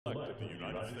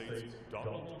United States,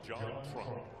 Donald John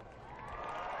Trump.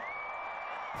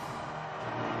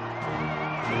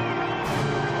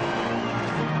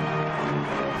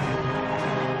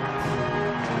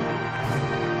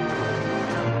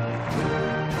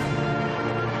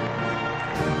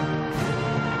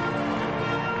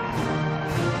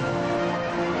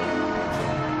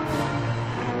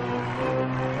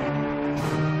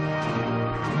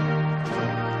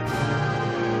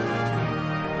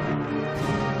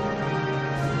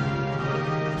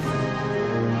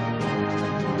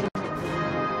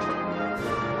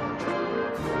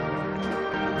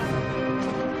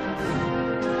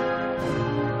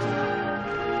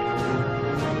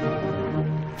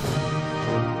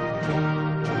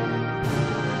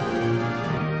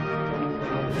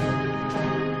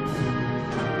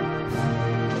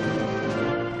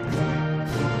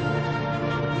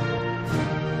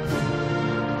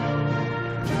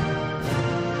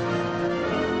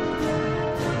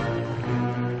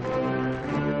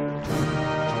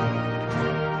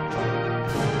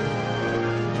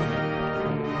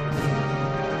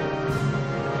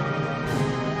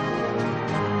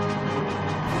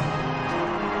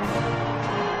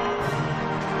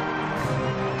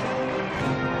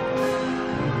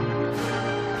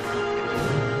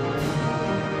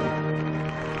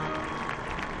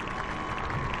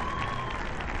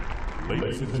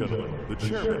 Ladies and gentlemen, the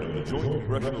chairman of the Joint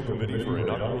Congressional Committee for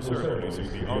Inaugural Ceremonies is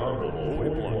the Honorable Bowie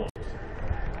Blunt.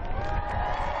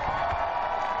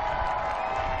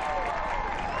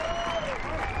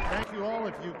 Thank you all.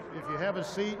 If you have a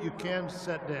seat, you can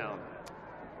sit down.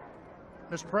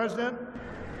 Mr. President,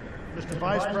 Mr.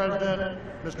 Vice President,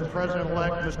 Mr.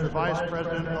 President-elect, Mr. Vice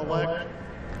President-elect,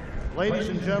 ladies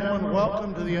and gentlemen,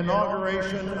 welcome to the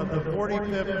inauguration of the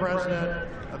 45th President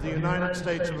of the United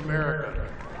States of America.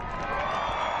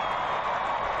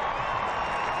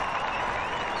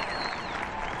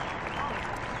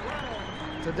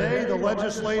 Today, the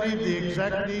legislative, the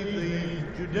executive, the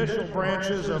judicial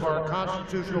branches of our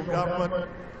constitutional government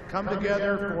come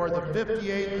together for the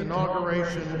 58th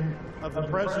inauguration of the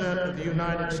President of the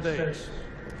United States.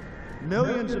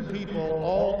 Millions of people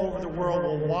all over the world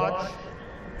will watch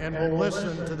and will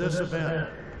listen to this event.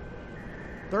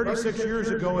 36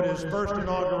 years ago at his first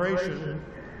inauguration,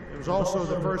 it was also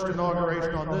the first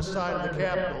inauguration on this side of the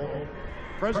Capitol,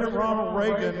 President Ronald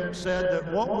Reagan said that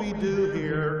what we do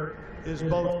here is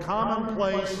both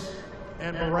commonplace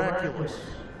and miraculous.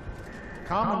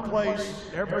 Commonplace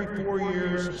every 4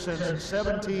 years since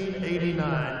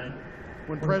 1789,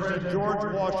 when President George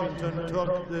Washington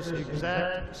took this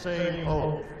exact same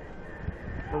oath.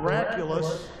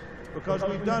 Miraculous because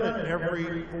we've done it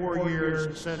every 4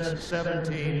 years since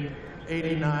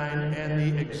 1789, and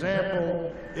the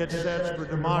example it sets for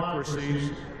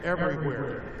democracies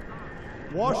everywhere.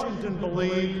 Washington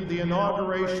believed the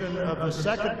inauguration of the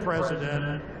second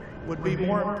president would be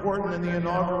more important than the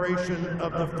inauguration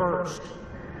of the first.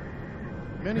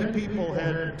 Many people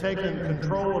had taken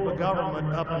control of the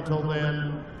government up until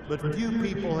then, but few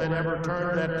people had ever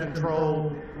turned that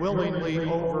control willingly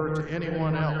over to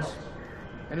anyone else.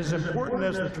 And as important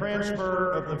as the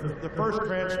transfer of the first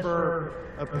transfer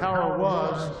of power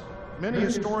was, many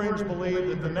historians believe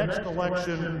that the next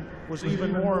election was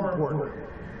even more important.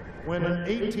 When in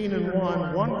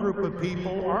 1801, one group of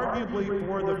people, arguably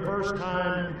for the first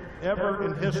time ever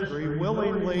in history,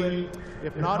 willingly,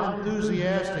 if not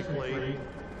enthusiastically,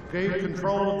 gave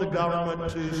control of the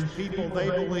government to people they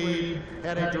believed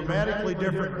had a dramatically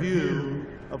different view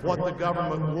of what the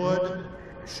government would,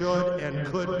 should, and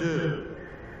could do.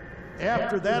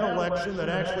 After that election that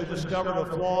actually discovered a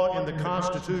flaw in the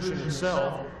Constitution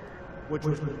itself, which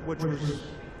was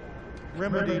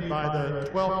remedied by the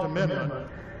 12th Amendment,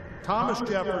 Thomas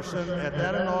Jefferson, at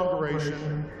that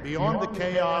inauguration, beyond the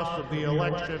chaos of the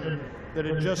election that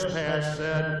had just passed,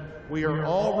 said, "We are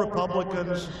all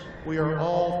Republicans, we are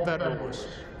all Federalists."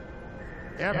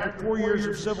 After 4 years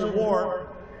of civil war,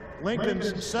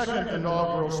 Lincoln's second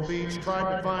inaugural speech tried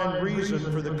to find reason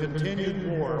for the continued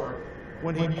war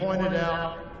when he pointed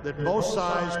out that both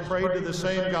sides prayed to the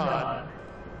same God.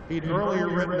 He'd earlier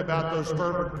written about those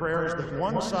fervent prayers that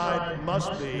one side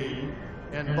must be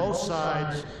and both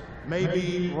sides may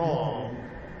be wrong.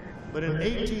 But in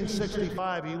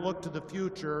 1865, he looked to the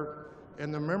future,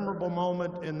 and the memorable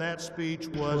moment in that speech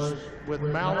was with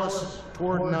malice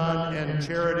toward none and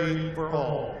charity for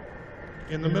all.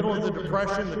 In the middle of the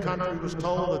Depression, the country was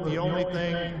told that the only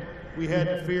thing we had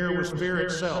to fear was fear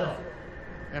itself.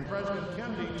 And President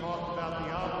Kennedy talked about the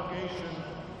obligation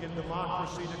in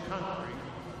democracy to country.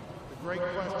 The great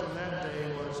question that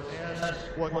day was,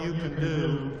 ask what you can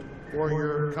do for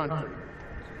your country.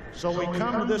 So we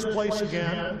come to this place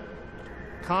again,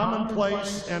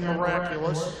 commonplace and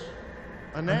miraculous,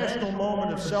 a national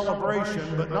moment of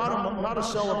celebration, but not a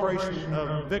celebration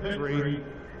of victory,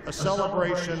 a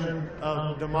celebration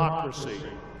of democracy.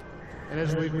 And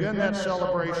as we begin that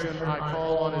celebration, I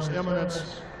call on His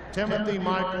Eminence Timothy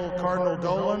Michael Cardinal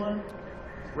Dolan,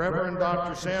 Reverend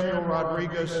Dr. Samuel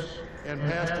Rodriguez, and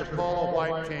Pastor Paul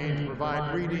Whitecane to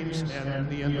provide readings and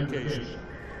the invocation.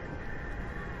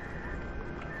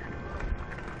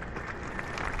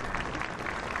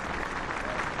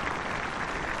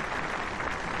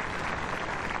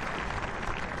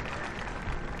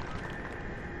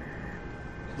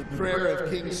 The prayer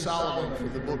of King Solomon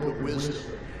from the Book of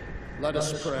Wisdom. Let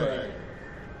us pray.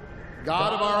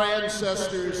 God of our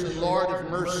ancestors and Lord of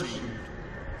mercy,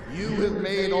 you have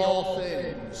made all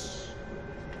things,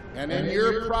 and in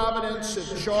your providence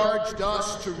have charged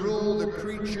us to rule the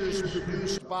creatures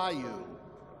produced by you,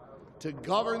 to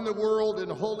govern the world in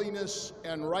holiness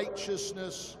and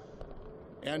righteousness,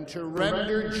 and to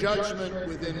render judgment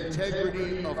with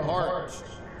integrity of heart.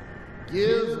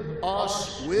 Give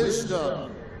us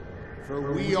wisdom,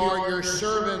 for we are your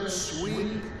servants,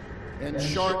 weak and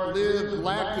short-lived,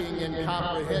 lacking in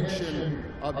comprehension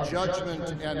of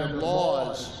judgment and of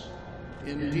laws.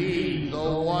 Indeed,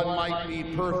 though one might be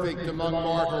perfect among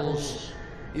mortals,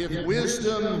 if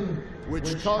wisdom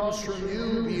which comes from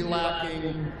you be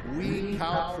lacking, we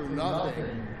count for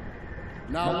nothing.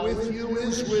 Now with you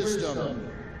is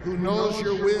wisdom, who knows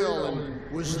your will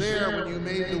and was there when you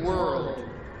made the world,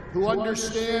 who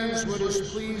understands what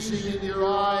is pleasing in your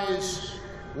eyes,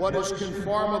 what is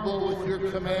conformable with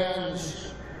your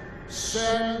commands.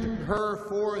 Send her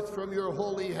forth from your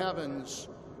holy heavens,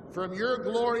 from your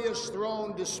glorious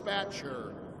throne dispatch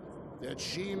her, that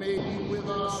she may be with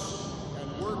us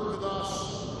and work with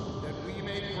us, that we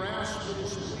may grasp what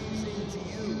is pleasing to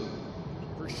you.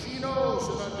 For she knows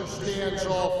and understands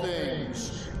all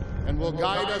things, and will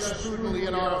guide us prudently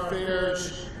in our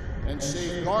affairs, and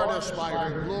safeguard us by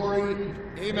her glory.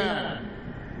 Amen.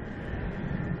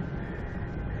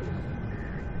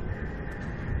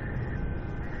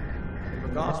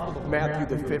 The Gospel of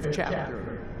Matthew, the 5th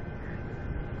chapter.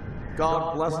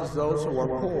 God blesses those who are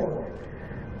poor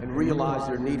and realize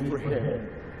their need for Him,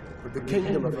 for the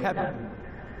kingdom of heaven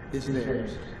is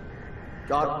theirs.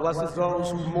 God blesses those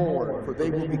who mourn, for they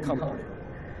will be comforted.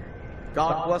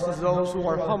 God blesses those who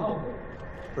are humble,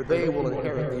 for they will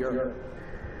inherit the earth.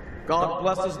 God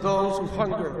blesses those who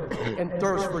hunger and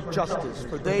thirst for justice,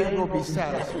 for they will be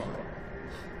satisfied.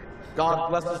 God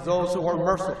blesses those who are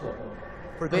merciful,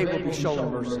 for they will be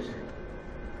shown mercy.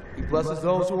 He blesses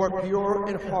those who are pure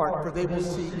in heart, for they will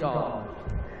see God.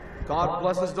 God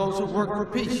blesses those who work for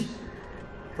peace,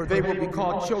 for they will be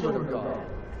called children of God.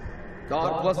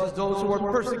 God blesses those who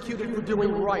are persecuted for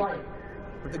doing right,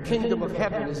 for the kingdom of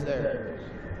heaven is theirs.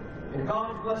 And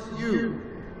God bless you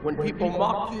when people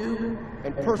mock you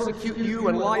and persecute you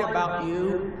and lie about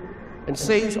you and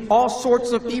say all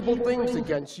sorts of evil things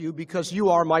against you because you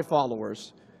are my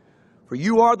followers. For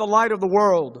you are the light of the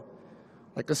world,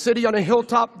 like a city on a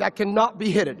hilltop that cannot be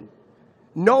hidden.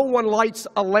 No one lights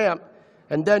a lamp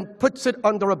and then puts it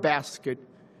under a basket.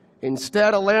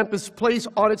 Instead, a lamp is placed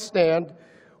on its stand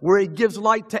where it gives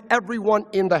light to everyone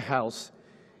in the house.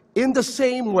 In the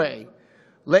same way,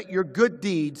 let your good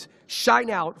deeds shine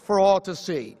out for all to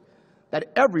see,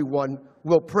 that everyone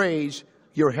will praise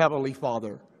your heavenly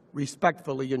Father.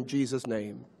 Respectfully, in Jesus'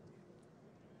 name.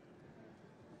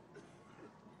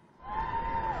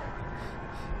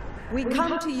 We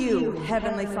come to you,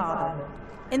 Heavenly Father,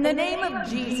 in the name of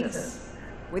Jesus,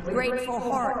 with grateful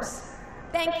hearts,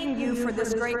 thanking you for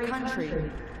this great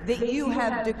country that you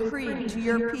have decreed to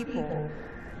your people.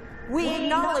 We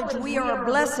acknowledge we are a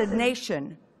blessed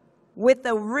nation with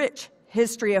a rich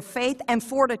history of faith and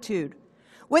fortitude,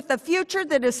 with a future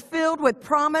that is filled with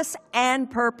promise and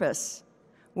purpose.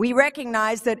 We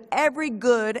recognize that every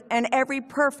good and every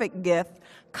perfect gift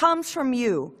comes from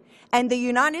you, and the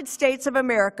United States of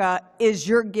America is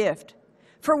your gift,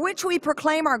 for which we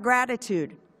proclaim our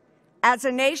gratitude. As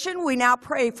a nation, we now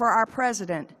pray for our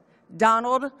President,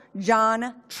 Donald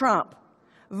John Trump,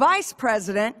 Vice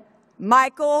President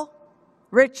Michael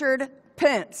Richard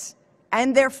Pence,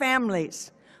 and their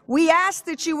families. We ask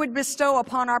that you would bestow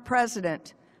upon our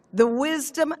President the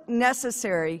wisdom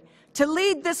necessary to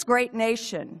lead this great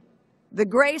nation, the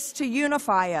grace to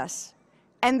unify us,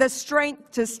 and the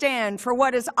strength to stand for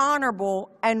what is honorable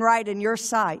and right in your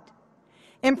sight.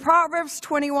 In Proverbs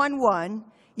 21:1,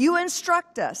 you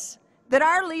instruct us that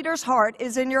our leader's heart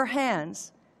is in your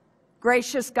hands.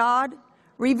 Gracious God,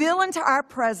 reveal unto our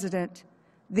President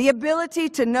the ability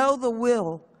to know the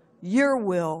will, your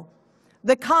will,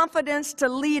 the confidence to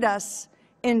lead us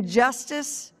in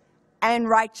justice and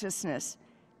righteousness,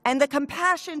 and the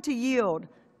compassion to yield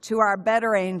to our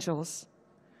better angels.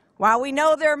 While we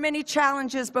know there are many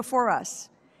challenges before us,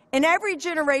 in every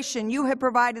generation you have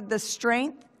provided the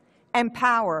strength and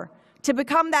power to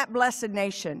become that blessed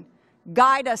nation.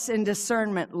 Guide us in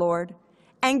discernment, Lord,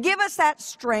 and give us that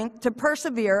strength to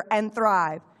persevere and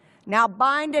thrive. Now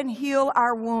bind and heal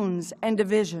our wounds and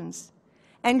divisions,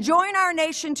 and join our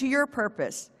nation to your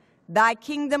purpose. Thy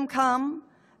kingdom come,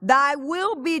 thy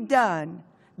will be done.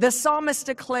 The psalmist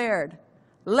declared,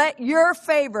 let your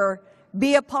favor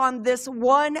be upon this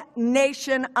one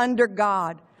nation under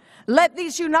God. Let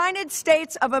these United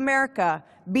States of America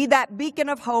be that beacon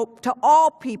of hope to all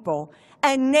people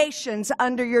and nations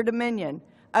under your dominion,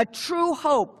 a true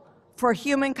hope for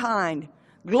humankind.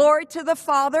 Glory to the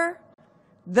Father,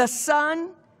 the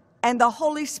Son, and the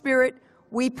Holy Spirit.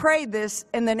 We pray this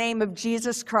in the name of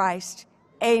Jesus Christ.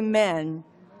 Amen.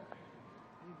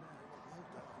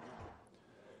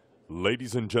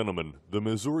 Ladies and gentlemen, the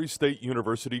Missouri State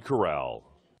University Chorale.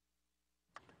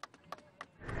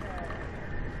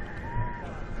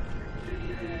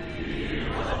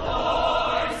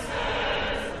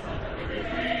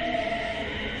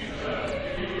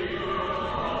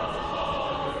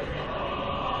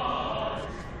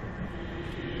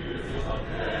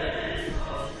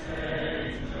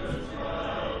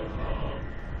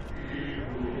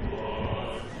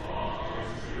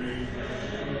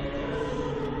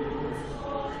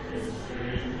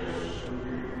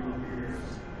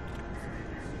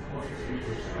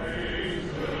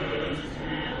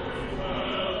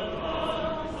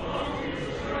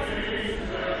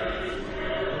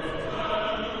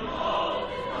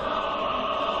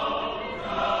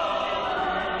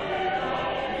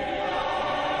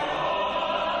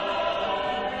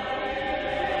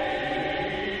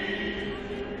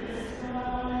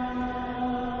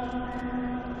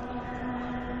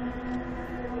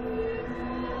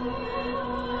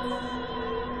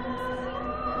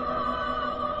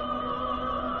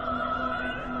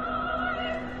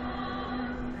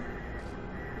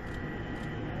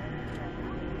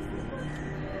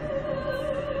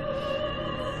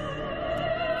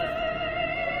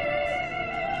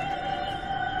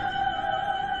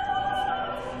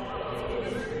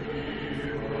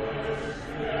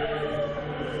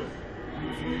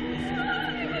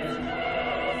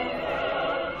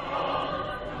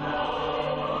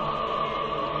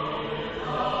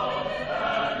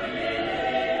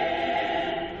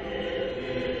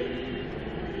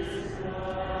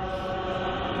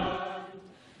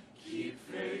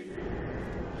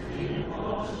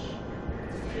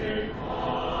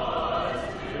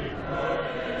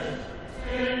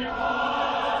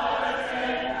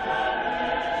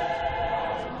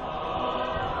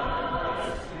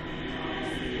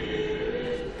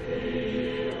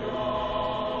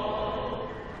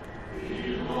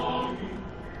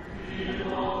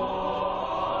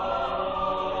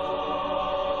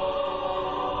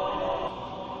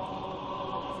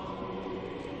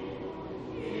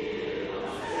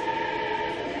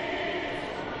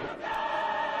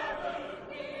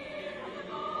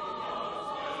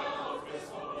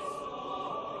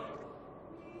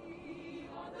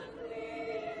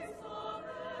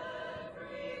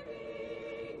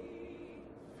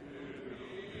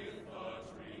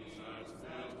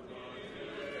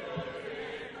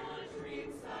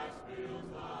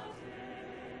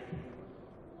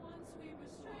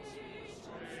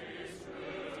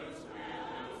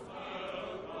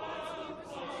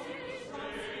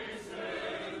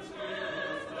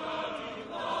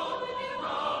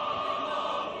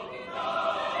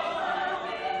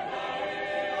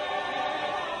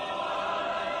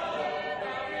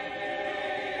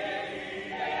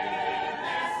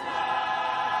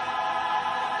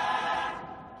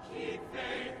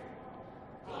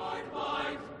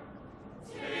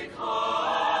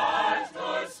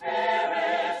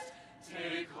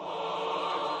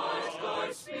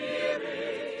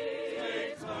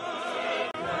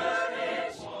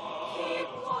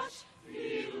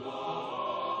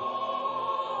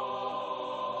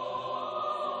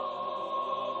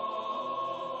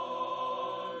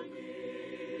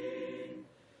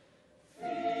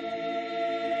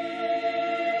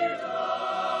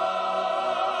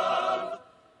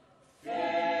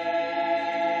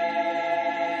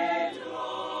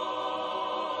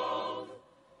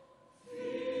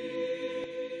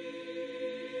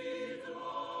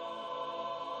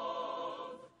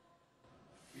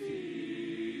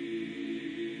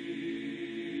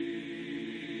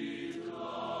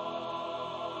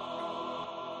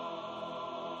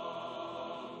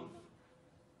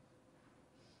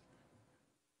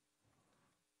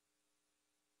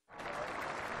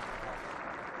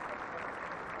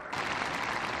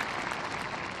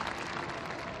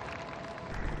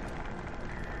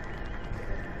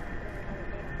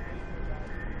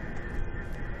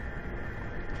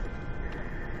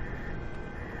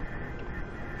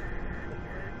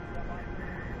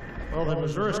 Well, the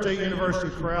Missouri State University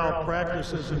Chorale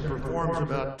practices and performs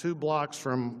about 2 blocks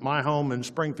from my home in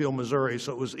Springfield, Missouri,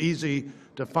 so it was easy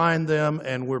to find them,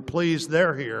 and we're pleased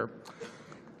they're here.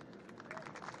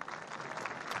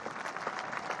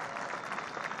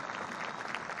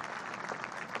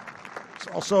 It's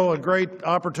also a great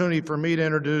opportunity for me to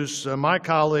introduce my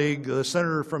colleague, the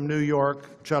Senator from New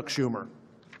York, Chuck Schumer.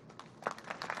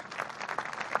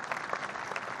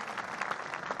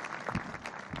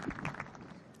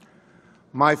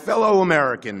 My fellow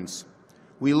Americans,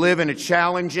 we live in a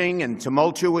challenging and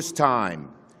tumultuous time,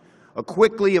 a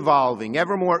quickly evolving,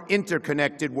 ever more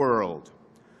interconnected world,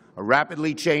 a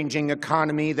rapidly changing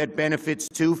economy that benefits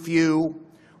too few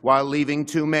while leaving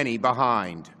too many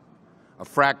behind, a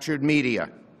fractured media,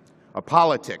 a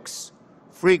politics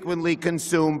frequently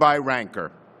consumed by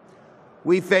rancor.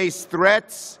 We face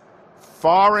threats,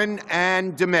 foreign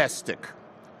and domestic.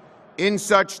 In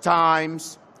such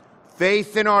times,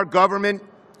 faith in our government,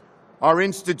 our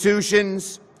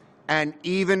institutions, and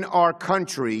even our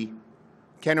country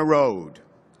can erode.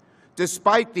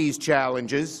 Despite these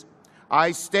challenges,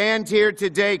 I stand here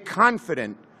today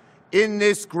confident in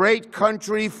this great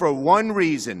country for one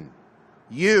reason: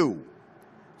 you,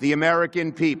 the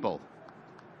American people.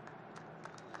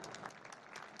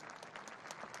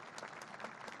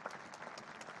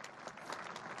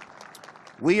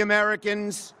 We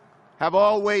Americans have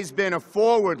always been a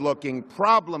forward-looking,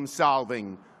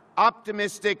 problem-solving,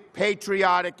 optimistic,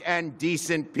 patriotic, and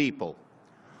decent people.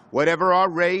 Whatever our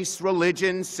race,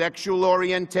 religion, sexual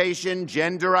orientation,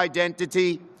 gender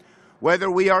identity, whether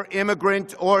we are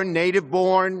immigrant or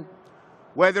native-born,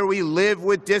 whether we live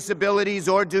with disabilities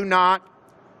or do not,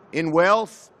 in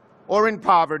wealth or in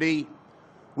poverty,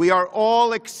 we are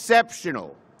all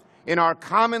exceptional in our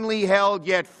commonly held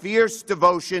yet fierce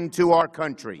devotion to our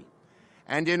country,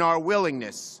 and in our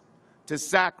willingness to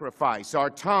sacrifice our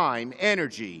time,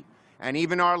 energy, and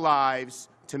even our lives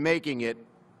to making it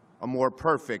a more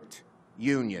perfect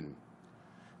union.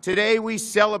 Today we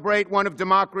celebrate one of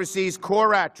democracy's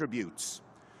core attributes,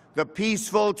 the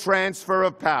peaceful transfer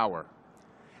of power.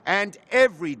 And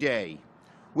every day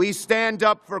we stand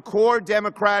up for core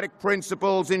democratic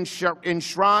principles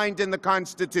enshrined in the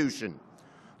Constitution: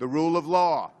 the rule of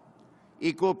law,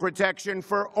 equal protection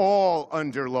for all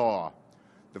under law,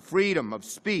 the freedom of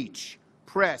speech,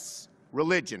 press,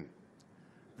 religion,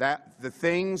 the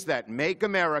things that make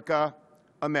America,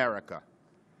 America.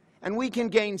 And we can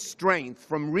gain strength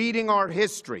from reading our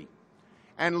history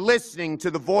and listening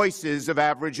to the voices of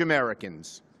average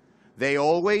Americans. They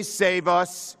always save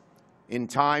us in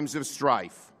times of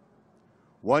strife.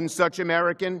 One such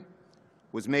American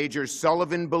was Major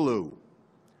Sullivan Ballou.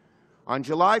 On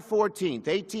July 14,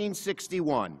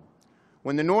 1861,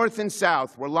 when the North and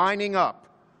South were lining up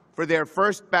for their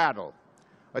first battle,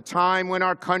 a time when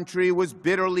our country was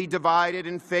bitterly divided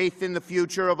and faith in the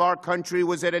future of our country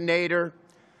was at a nadir,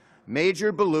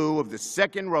 Major Ballou of the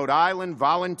 2nd Rhode Island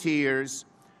Volunteers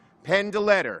penned a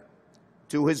letter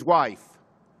to his wife,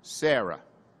 Sarah.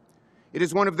 It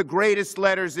is one of the greatest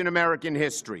letters in American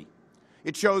history.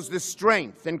 It shows the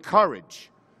strength and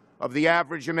courage of the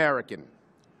average American.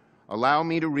 Allow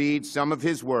me to read some of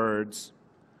his words,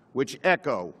 which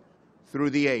echo through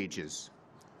the ages.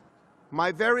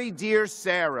 "My very dear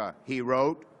Sarah," he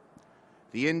wrote,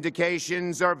 "the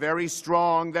indications are very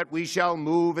strong that we shall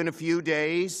move in a few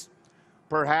days,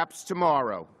 perhaps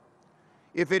tomorrow.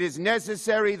 If it is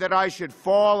necessary that I should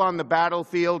fall on the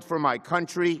battlefield for my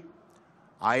country,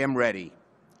 I am ready.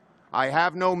 I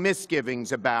have no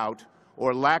misgivings about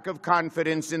or lack of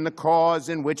confidence in the cause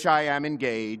in which I am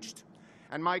engaged,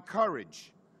 and my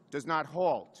courage does not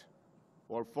halt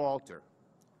or falter.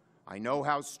 I know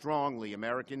how strongly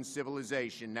American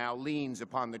civilization now leans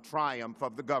upon the triumph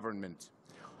of the government,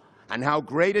 and how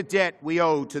great a debt we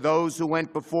owe to those who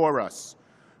went before us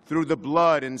through the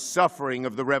blood and suffering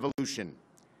of the Revolution.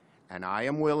 And I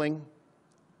am willing,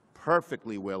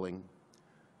 perfectly willing,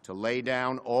 to lay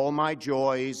down all my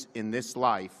joys in this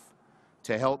life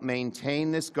to help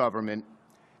maintain this government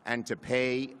and to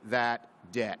pay that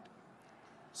debt.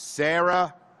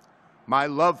 Sarah, my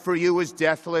love for you is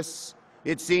deathless.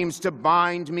 It seems to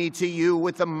bind me to you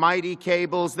with the mighty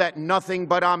cables that nothing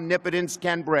but omnipotence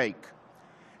can break.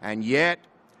 And yet,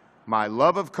 my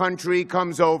love of country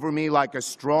comes over me like a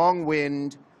strong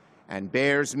wind and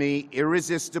bears me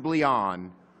irresistibly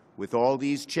on with all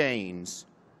these chains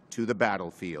to the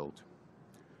battlefield."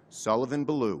 Sullivan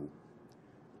Ballou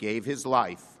gave his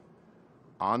life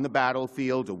on the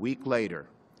battlefield a week later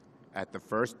at the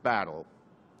first battle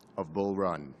of Bull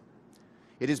Run.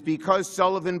 It is because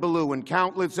Sullivan Ballou and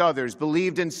countless others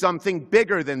believed in something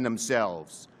bigger than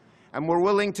themselves and were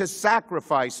willing to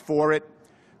sacrifice for it,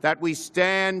 that we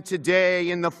stand today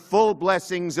in the full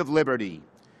blessings of liberty,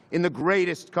 in the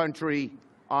greatest country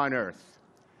on earth.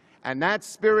 And that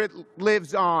spirit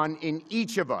lives on in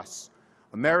each of us,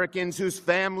 Americans whose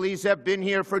families have been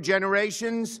here for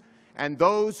generations and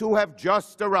those who have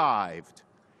just arrived.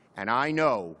 And I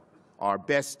know our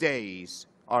best days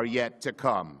are yet to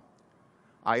come.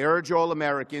 I urge all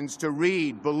Americans to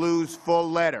read Ballou's full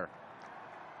letter.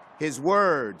 His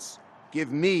words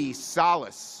give me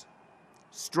solace,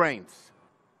 strength.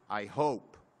 I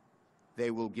hope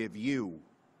they will give you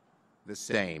the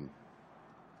same.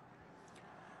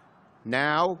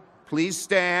 Now, please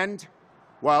stand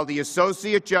while the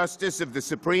Associate Justice of the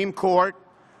Supreme Court,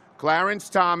 Clarence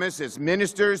Thomas,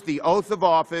 administers the oath of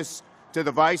office to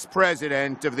the Vice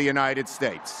President of the United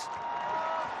States.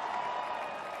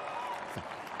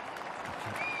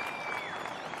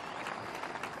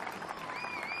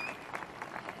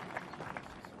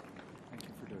 Thank you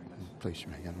for doing this. Place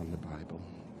your hand on the Bible.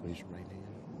 Raise your right hand.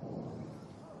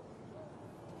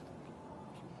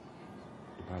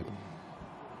 The Bible.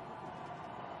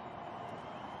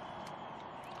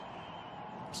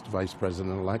 Mr. Vice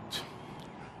President-elect,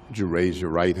 would you raise your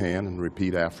right hand and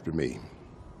repeat after me?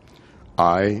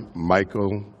 I,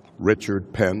 Michael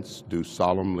Richard Pence, do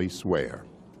solemnly swear.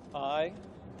 I,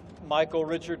 Michael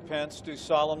Richard Pence, do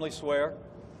solemnly swear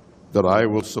That I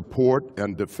will support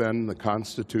and defend the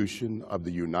Constitution of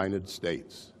the United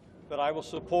States that I will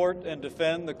support and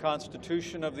defend the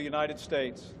Constitution of the United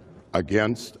States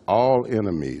against all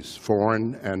enemies,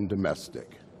 foreign and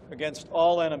domestic. against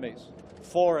all enemies,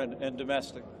 foreign and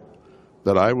domestic.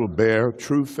 That I will bear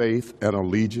true faith and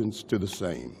allegiance to the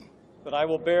same. That I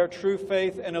will bear true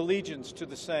faith and allegiance to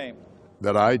the same.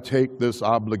 That I take this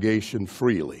obligation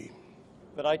freely,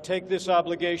 That I take this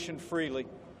obligation freely,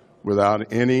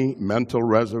 without any mental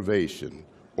reservation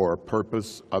or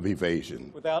purpose of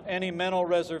evasion. without any mental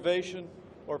reservation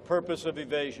or purpose of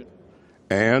evasion.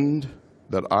 And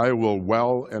that I will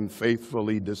well and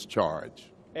faithfully discharge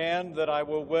And that I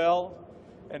will well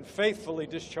and faithfully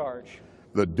discharge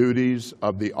the duties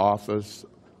of the office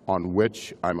on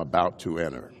which I'm about to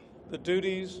enter. the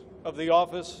duties of the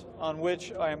office on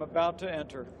which I am about to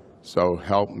enter. So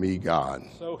help me God.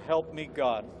 So help me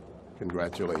God.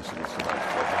 Congratulations.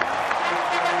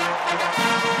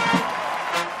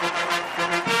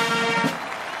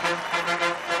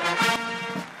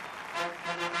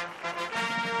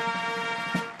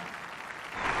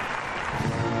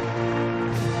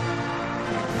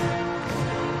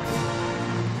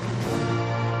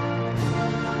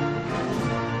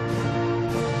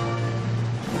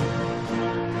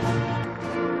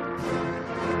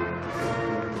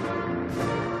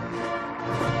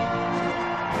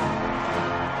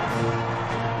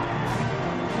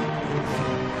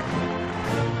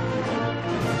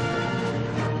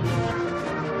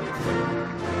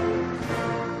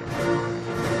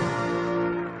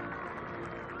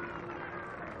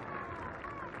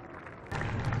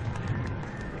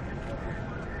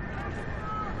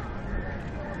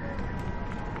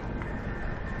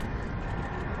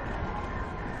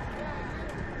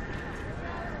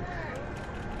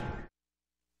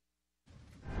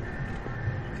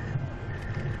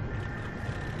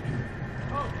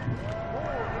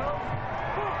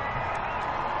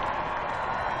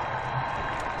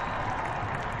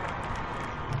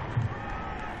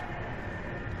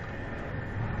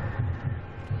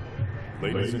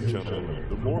 Ladies and gentlemen,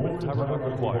 the Mormon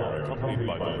Tabernacle Choir, accompanied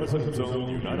by the President's own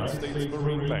United States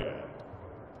Marine Band.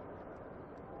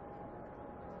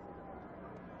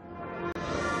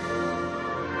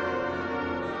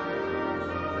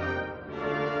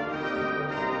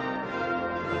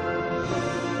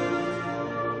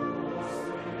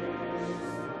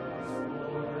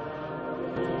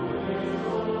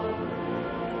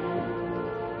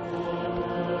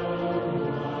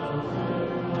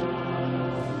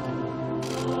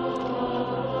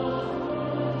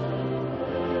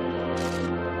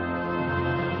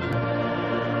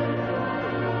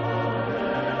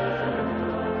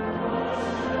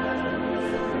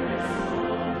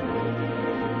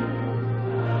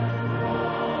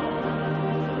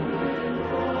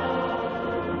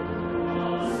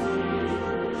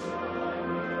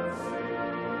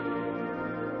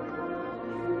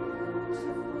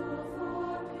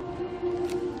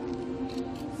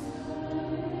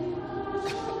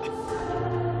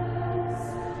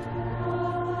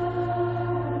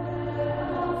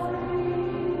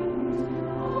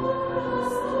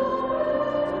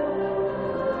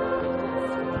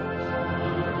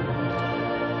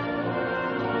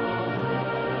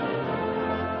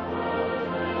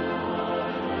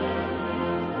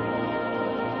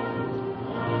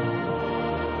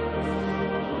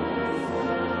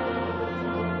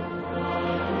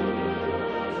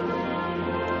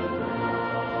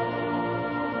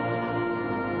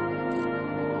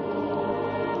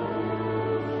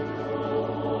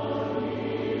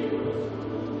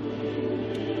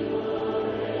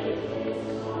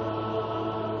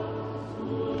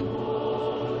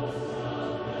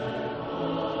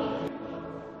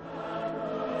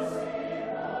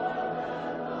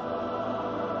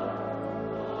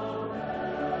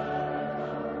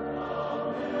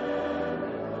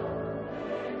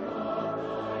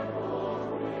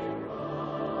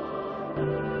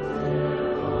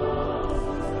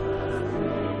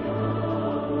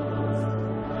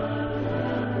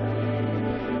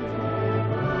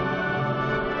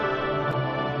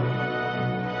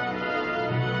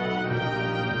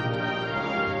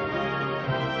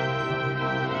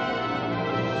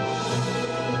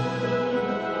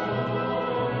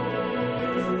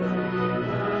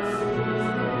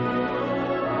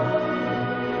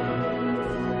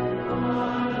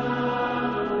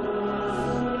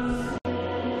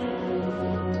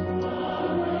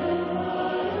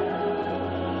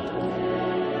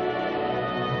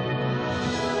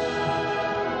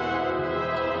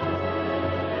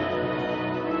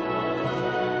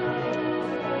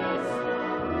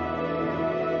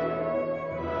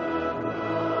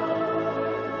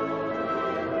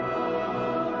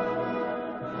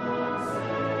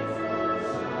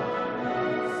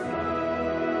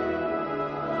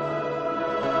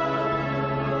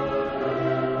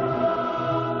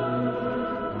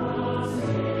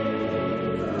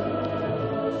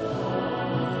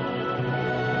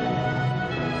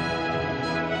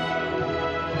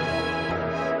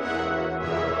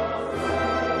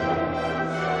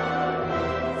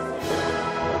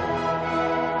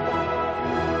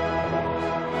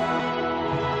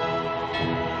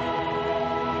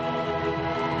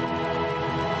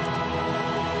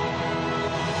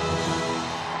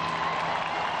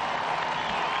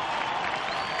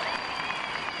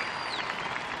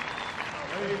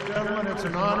 it's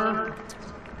an honor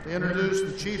to introduce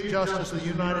the Chief Justice of the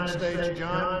United States,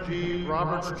 John G.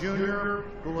 Roberts, Jr.,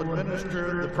 who will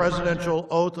administer the presidential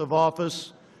oath of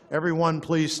office. Everyone,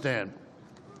 please stand.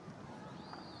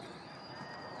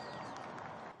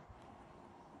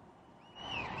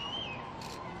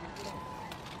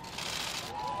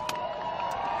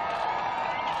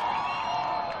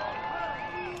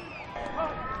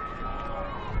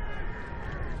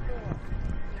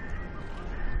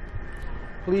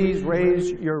 Please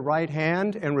raise your right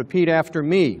hand and repeat after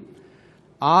me.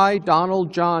 I,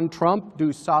 Donald John Trump,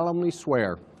 do solemnly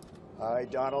swear I,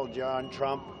 Donald John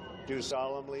Trump, do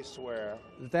solemnly swear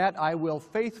that I will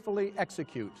faithfully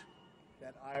execute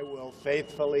that I will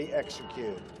faithfully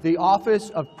execute the office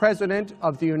of President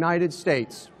of the United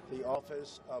States the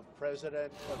office of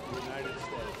President of the United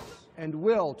States and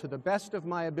will, to the best of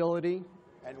my ability,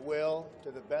 and will,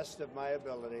 to the best of my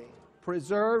ability,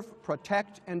 preserve,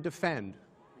 protect, and defend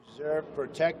preserve,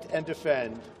 protect, and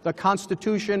defend the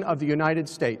Constitution of the United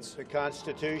States. the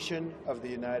Constitution of the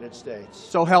United States.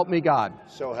 So help me God.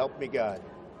 So help me God.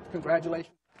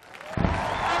 Congratulations.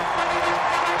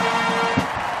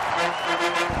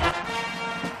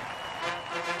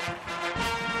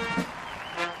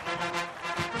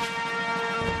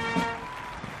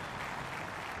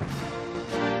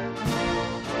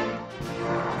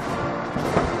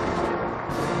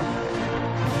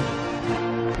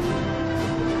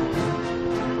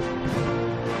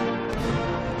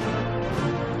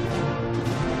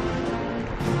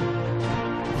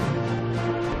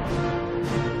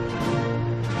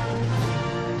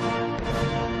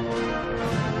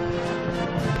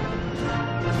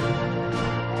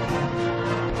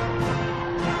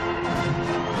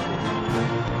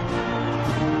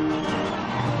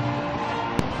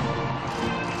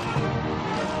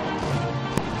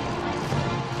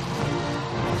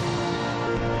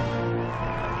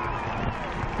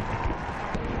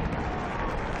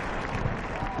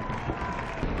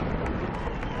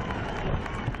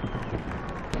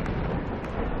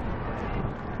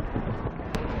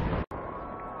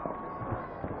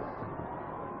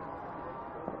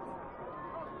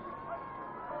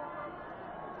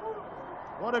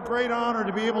 What a great honor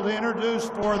to be able to introduce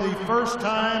for the first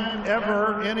time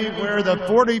ever anywhere the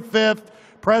 45th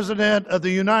President of the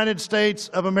United States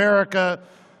of America,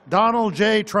 Donald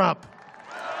J. Trump.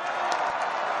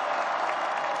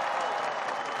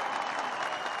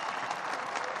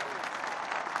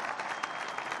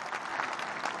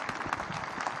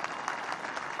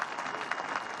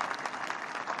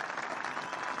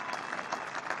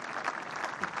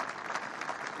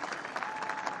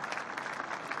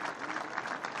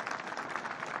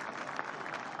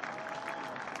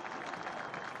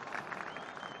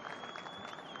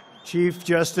 Chief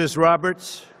Justice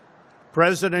Roberts,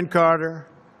 President Carter,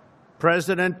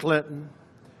 President Clinton,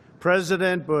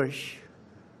 President Bush,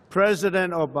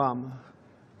 President Obama,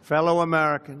 fellow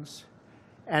Americans,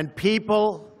 and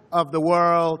people of the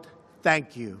world,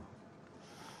 thank you.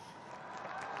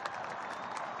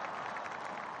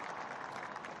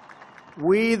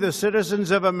 We, the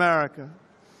citizens of America,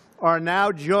 are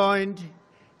now joined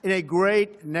in a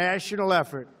great national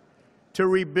effort to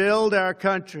rebuild our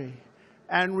country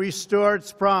and restore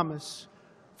its promise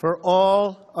for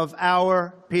all of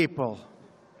our people.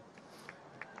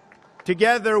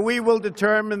 Together, we will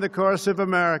determine the course of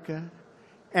America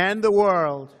and the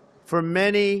world for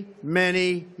many,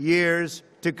 many years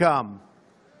to come.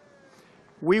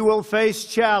 We will face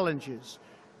challenges.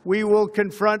 We will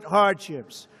confront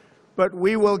hardships, but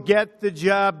we will get the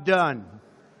job done.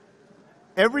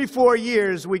 Every 4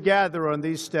 years, we gather on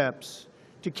these steps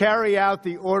to carry out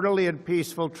the orderly and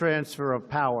peaceful transfer of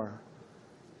power.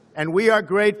 And we are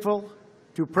grateful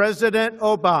to President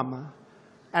Obama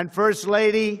and First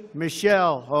Lady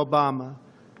Michelle Obama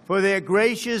for their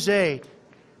gracious aid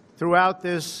throughout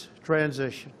this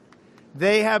transition.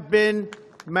 They have been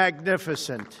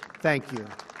magnificent. Thank you.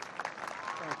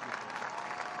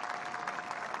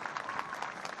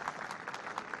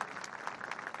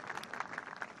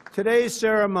 Today's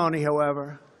ceremony,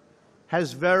 however,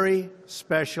 has very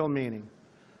special meaning,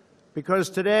 because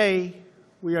today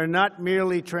we are not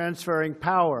merely transferring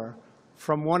power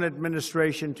from one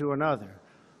administration to another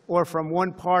or from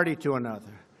one party to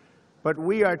another, but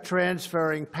we are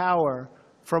transferring power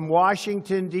from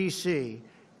Washington, D.C.,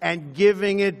 and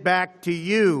giving it back to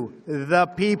you, the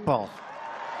people.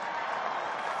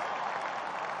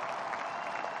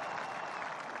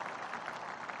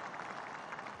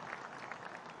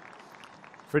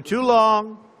 For too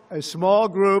long, a small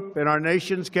group in our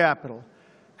nation's capital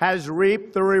has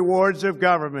reaped the rewards of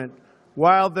government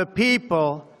while the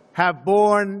people have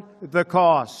borne the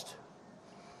cost.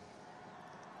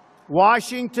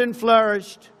 Washington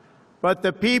flourished, but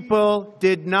the people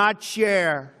did not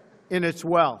share in its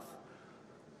wealth.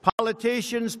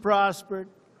 Politicians prospered,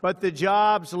 but the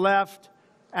jobs left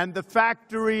and the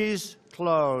factories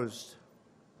closed.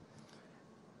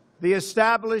 The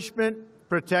establishment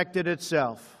protected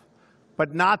itself,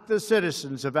 but not the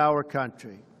citizens of our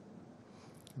country.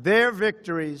 Their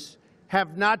victories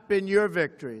have not been your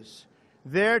victories.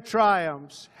 Their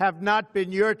triumphs have not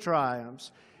been your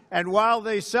triumphs. And while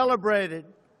they celebrated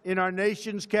in our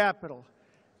nation's capital,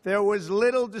 there was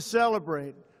little to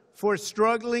celebrate for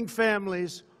struggling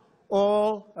families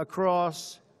all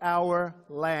across our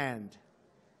land.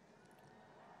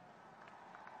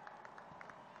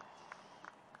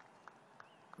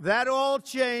 That all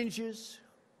changes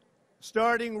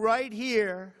starting right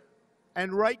here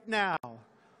and right now,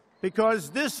 because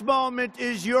this moment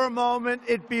is your moment.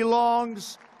 It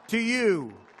belongs to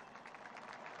you.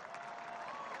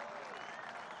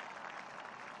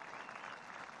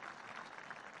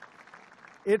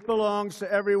 It belongs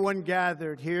to everyone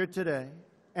gathered here today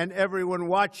and everyone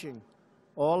watching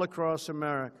all across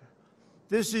America.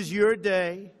 This is your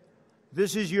day.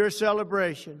 This is your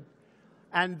celebration.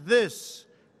 And this,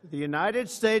 the United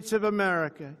States of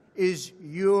America, is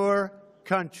your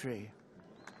country.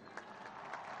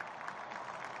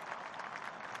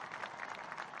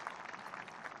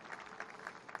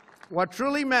 What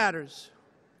truly matters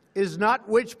is not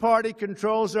which party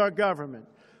controls our government,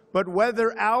 but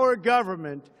whether our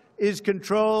government is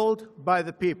controlled by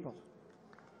the people.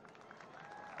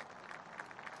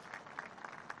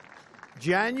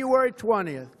 January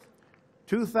 20th,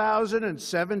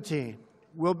 2017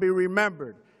 will be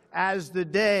remembered as the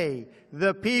day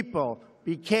the people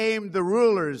became the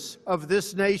rulers of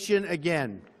this nation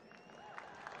again.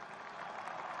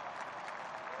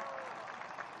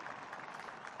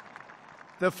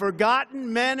 The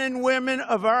forgotten men and women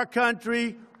of our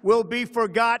country will be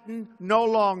forgotten no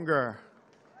longer.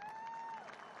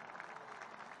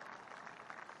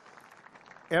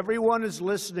 Everyone is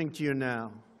listening to you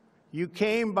now. You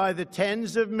came by the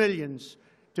tens of millions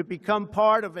to become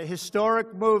part of a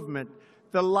historic movement,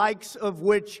 the likes of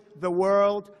which the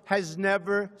world has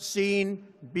never seen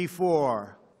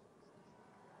before.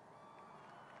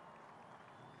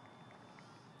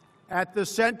 At the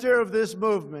center of this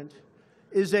movement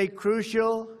is a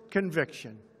crucial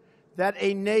conviction that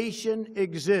a nation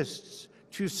exists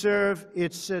to serve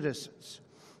its citizens.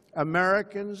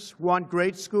 Americans want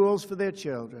great schools for their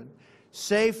children,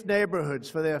 safe neighborhoods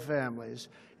for their families,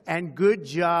 and good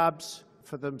jobs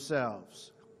for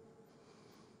themselves.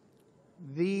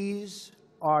 These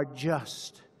are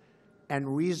just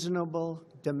and reasonable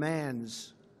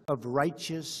demands of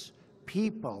righteous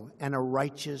people and a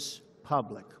righteous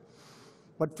public.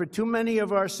 But for too many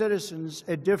of our citizens,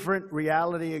 a different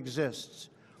reality exists.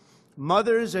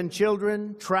 Mothers and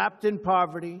children trapped in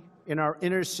poverty in our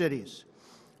inner cities,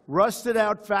 rusted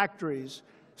out factories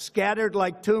scattered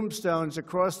like tombstones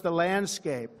across the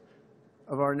landscape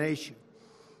of our nation,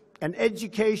 an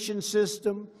education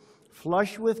system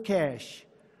flush with cash,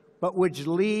 but which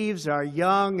leaves our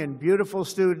young and beautiful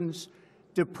students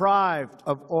deprived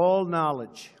of all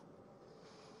knowledge,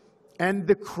 and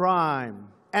the crime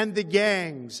and the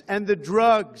gangs and the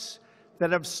drugs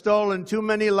that have stolen too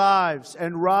many lives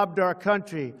and robbed our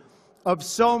country of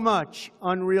so much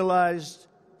unrealized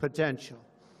potential.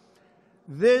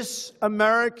 This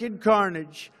American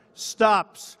carnage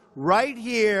stops right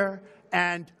here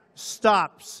and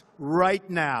stops right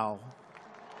now.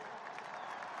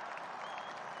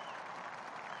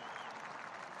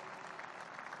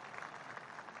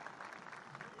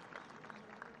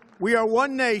 We are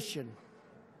one nation,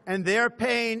 and their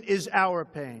pain is our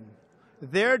pain.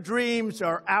 Their dreams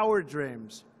are our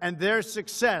dreams, and their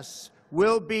success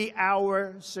will be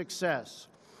our success.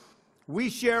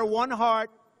 We share one heart,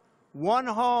 one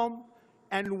home,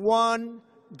 and one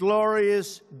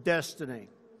glorious destiny.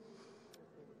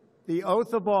 The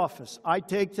oath of office I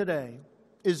take today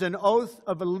is an oath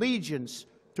of allegiance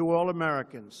to all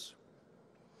Americans.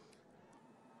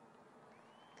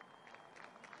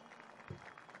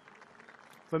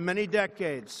 For many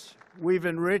decades, we've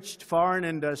enriched foreign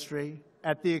industry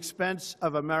at the expense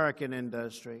of American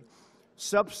industry,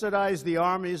 subsidized the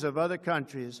armies of other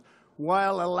countries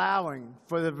while allowing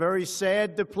for the very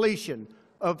sad depletion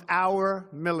of our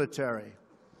military.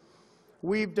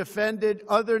 We've defended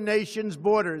other nations'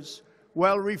 borders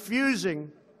while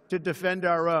refusing to defend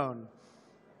our own.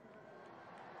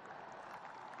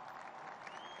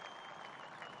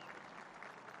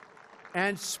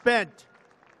 And spent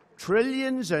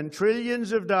trillions and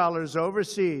trillions of dollars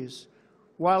overseas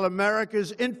while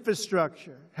America's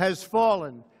infrastructure has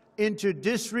fallen into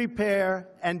disrepair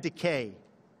and decay.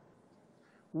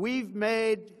 We've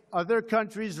made other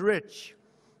countries rich,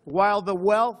 while the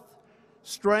wealth,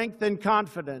 strength, and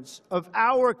confidence of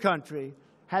our country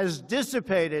has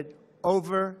dissipated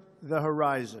over the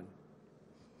horizon.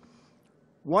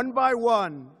 One by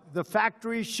one, the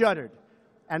factories shuttered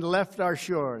and left our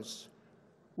shores,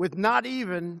 with not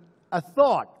even a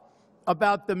thought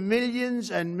about the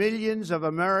millions and millions of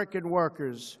American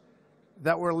workers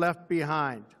that were left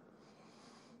behind.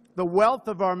 The wealth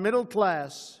of our middle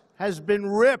class has been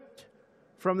ripped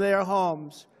from their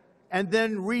homes and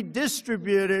then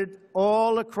redistributed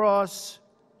all across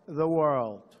the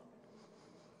world.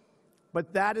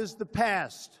 But that is the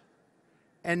past,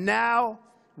 and now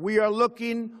we are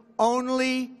looking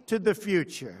only to the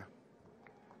future.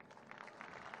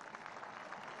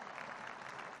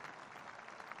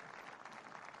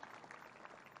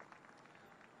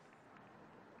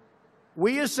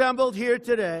 We assembled here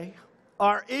today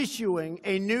are issuing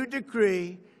a new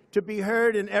decree to be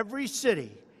heard in every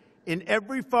city, in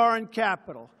every foreign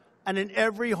capital, and in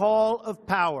every hall of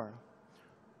power.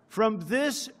 From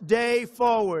this day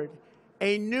forward,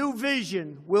 a new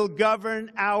vision will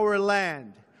govern our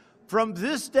land. From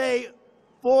this day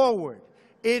forward,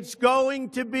 it's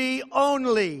going to be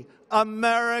only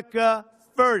America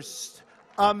first.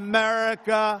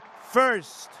 America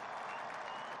first.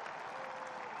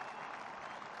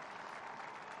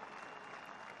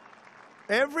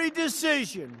 Every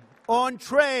decision on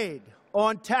trade,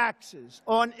 on taxes,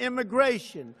 on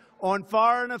immigration, on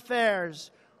foreign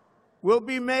affairs will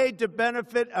be made to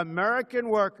benefit American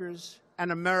workers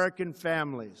and American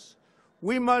families.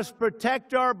 We must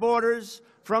protect our borders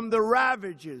from the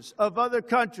ravages of other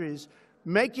countries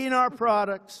making our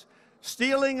products,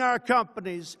 stealing our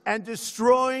companies, and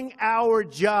destroying our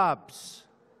jobs.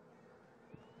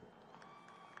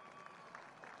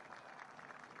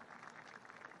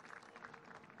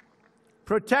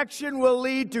 Protection will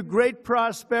lead to great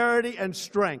prosperity and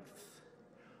strength.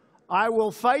 I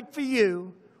will fight for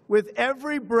you with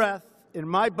every breath in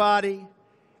my body,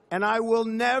 and I will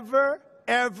never,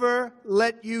 ever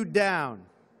let you down.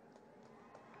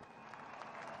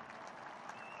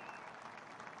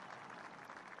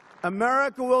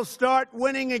 America will start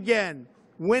winning again,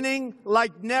 winning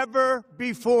like never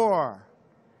before.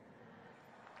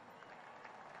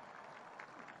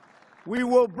 We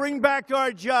will bring back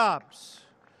our jobs.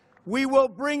 We will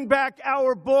bring back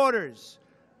our borders.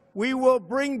 We will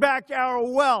bring back our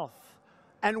wealth.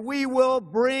 And we will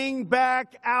bring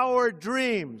back our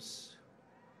dreams.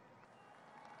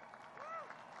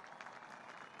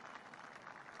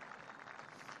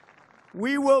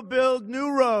 We will build new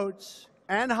roads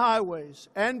and highways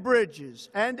and bridges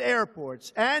and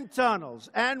airports and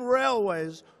tunnels and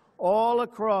railways all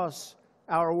across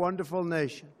our wonderful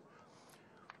nation.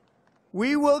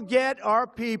 We will get our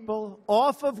people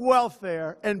off of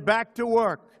welfare and back to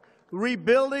work,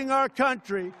 rebuilding our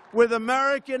country with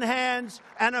American hands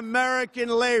and American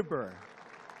labor.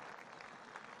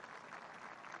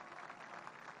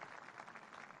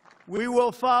 We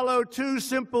will follow two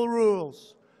simple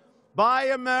rules: buy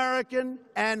American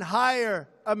and hire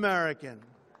American.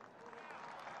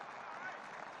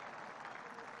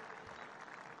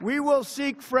 We will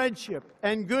seek friendship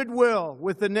and goodwill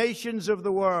with the nations of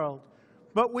the world,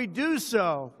 but we do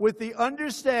so with the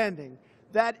understanding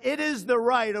that it is the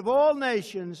right of all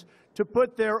nations to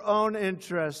put their own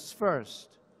interests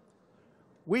first.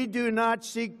 We do not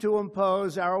seek to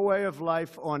impose our way of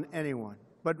life on anyone,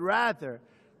 but rather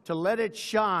to let it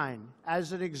shine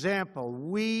as an example.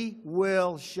 We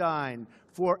will shine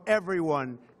for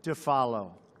everyone to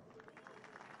follow.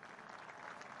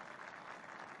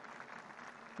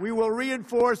 We will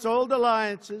reinforce old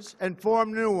alliances and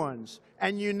form new ones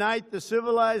and unite the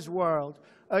civilized world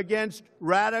against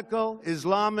radical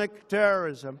Islamic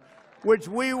terrorism, which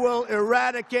we will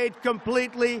eradicate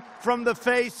completely from the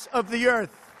face of the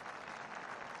earth.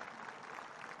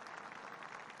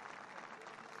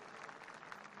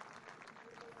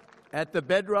 At the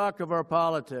bedrock of our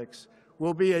politics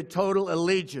will be a total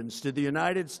allegiance to the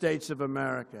United States of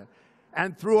America.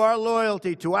 And through our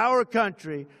loyalty to our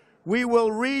country, we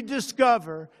will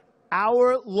rediscover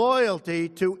our loyalty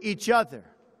to each other.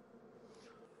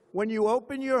 When you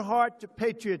open your heart to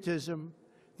patriotism,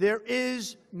 there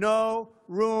is no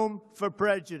room for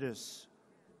prejudice.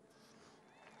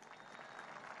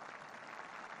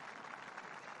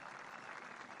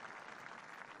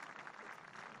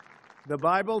 The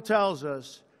Bible tells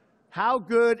us how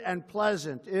good and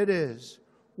pleasant it is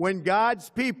when God's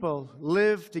people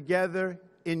live together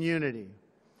in unity.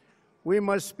 We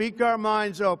must speak our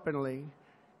minds openly,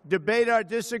 debate our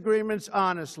disagreements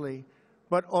honestly,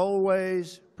 but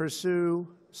always pursue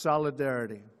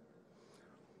solidarity.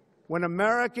 When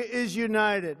America is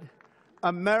united,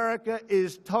 America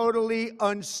is totally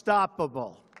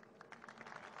unstoppable.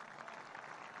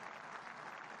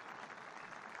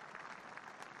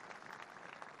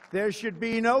 There should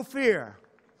be no fear.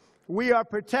 We are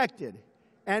protected,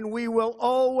 and we will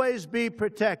always be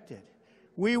protected.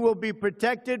 We will be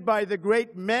protected by the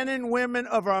great men and women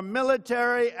of our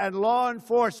military and law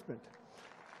enforcement.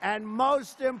 And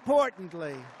most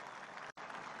importantly,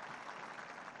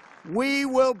 we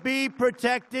will be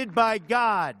protected by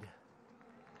God.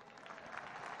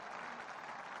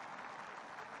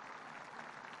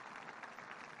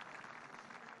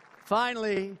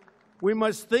 Finally, we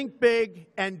must think big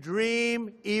and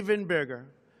dream even bigger.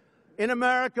 In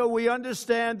America, we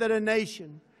understand that a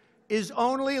nation is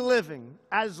only living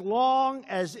as long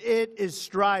as it is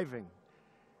striving.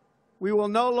 We will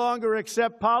no longer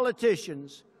accept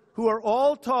politicians who are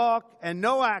all talk and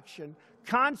no action,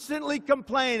 constantly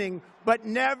complaining but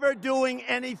never doing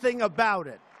anything about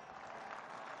it.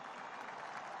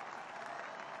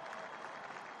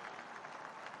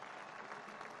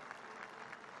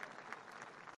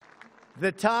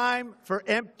 The time for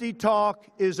empty talk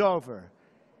is over.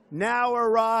 Now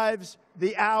arrives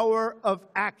the hour of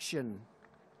action.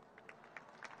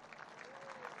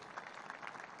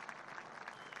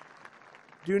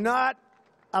 Do not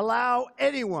allow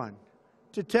anyone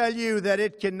to tell you that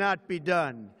it cannot be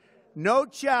done. No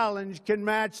challenge can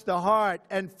match the heart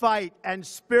and fight and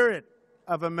spirit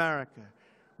of America.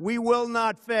 We will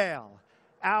not fail.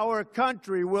 Our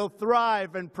country will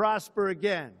thrive and prosper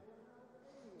again.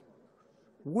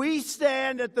 We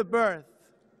stand at the birth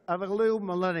of a new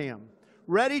millennium,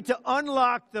 ready to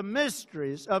unlock the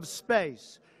mysteries of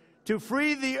space, to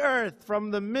free the earth from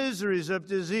the miseries of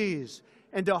disease,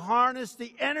 and to harness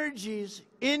the energies,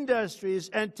 industries,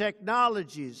 and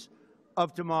technologies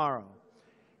of tomorrow.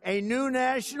 A new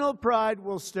national pride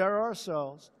will stir our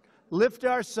souls, lift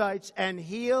our sights, and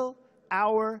heal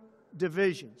our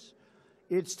divisions.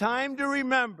 It's time to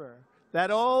remember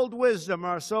that old wisdom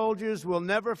our soldiers will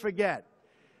never forget,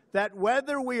 that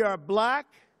whether we are black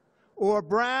or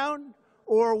brown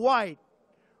or white,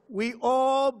 we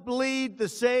all bleed the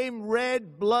same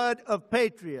red blood of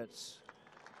patriots.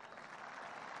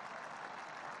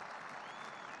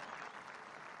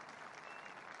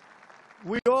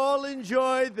 We all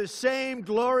enjoy the same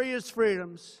glorious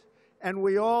freedoms, and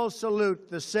we all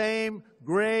salute the same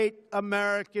great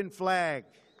American flag.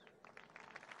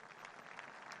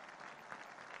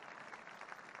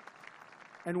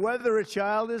 And whether a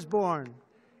child is born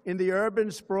in the urban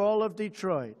sprawl of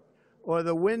Detroit or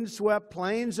the windswept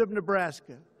plains of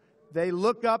Nebraska, they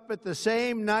look up at the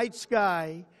same night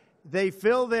sky, they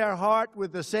fill their heart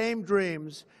with the same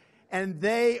dreams, and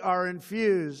they are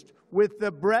infused with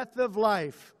the breath of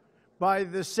life by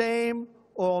the same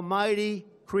almighty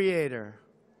Creator.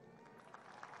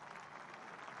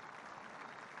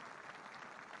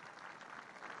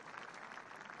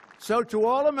 So to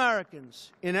all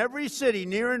Americans in every city,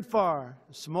 near and far,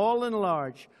 small and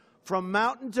large, from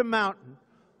mountain to mountain,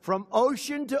 from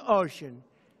ocean to ocean,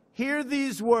 hear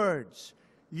these words: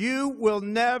 you will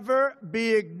never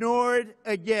be ignored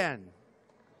again.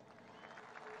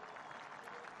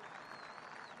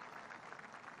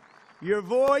 Your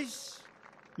voice,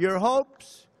 your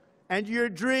hopes, and your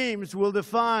dreams will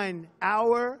define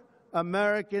our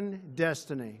American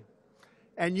destiny.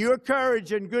 And your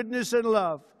courage and goodness and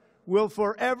love will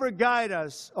forever guide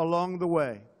us along the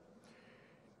way.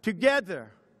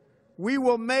 Together, we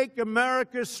will make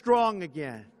America strong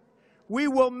again. We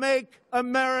will make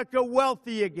America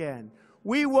wealthy again.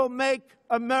 We will make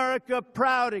America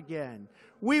proud again.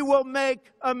 We will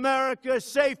make America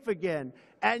safe again.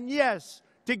 And yes,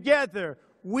 together,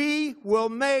 we will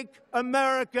make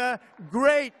America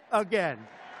great again.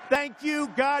 Thank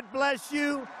you, God bless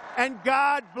you, and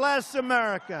God bless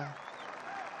America.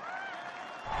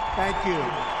 Thank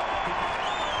you.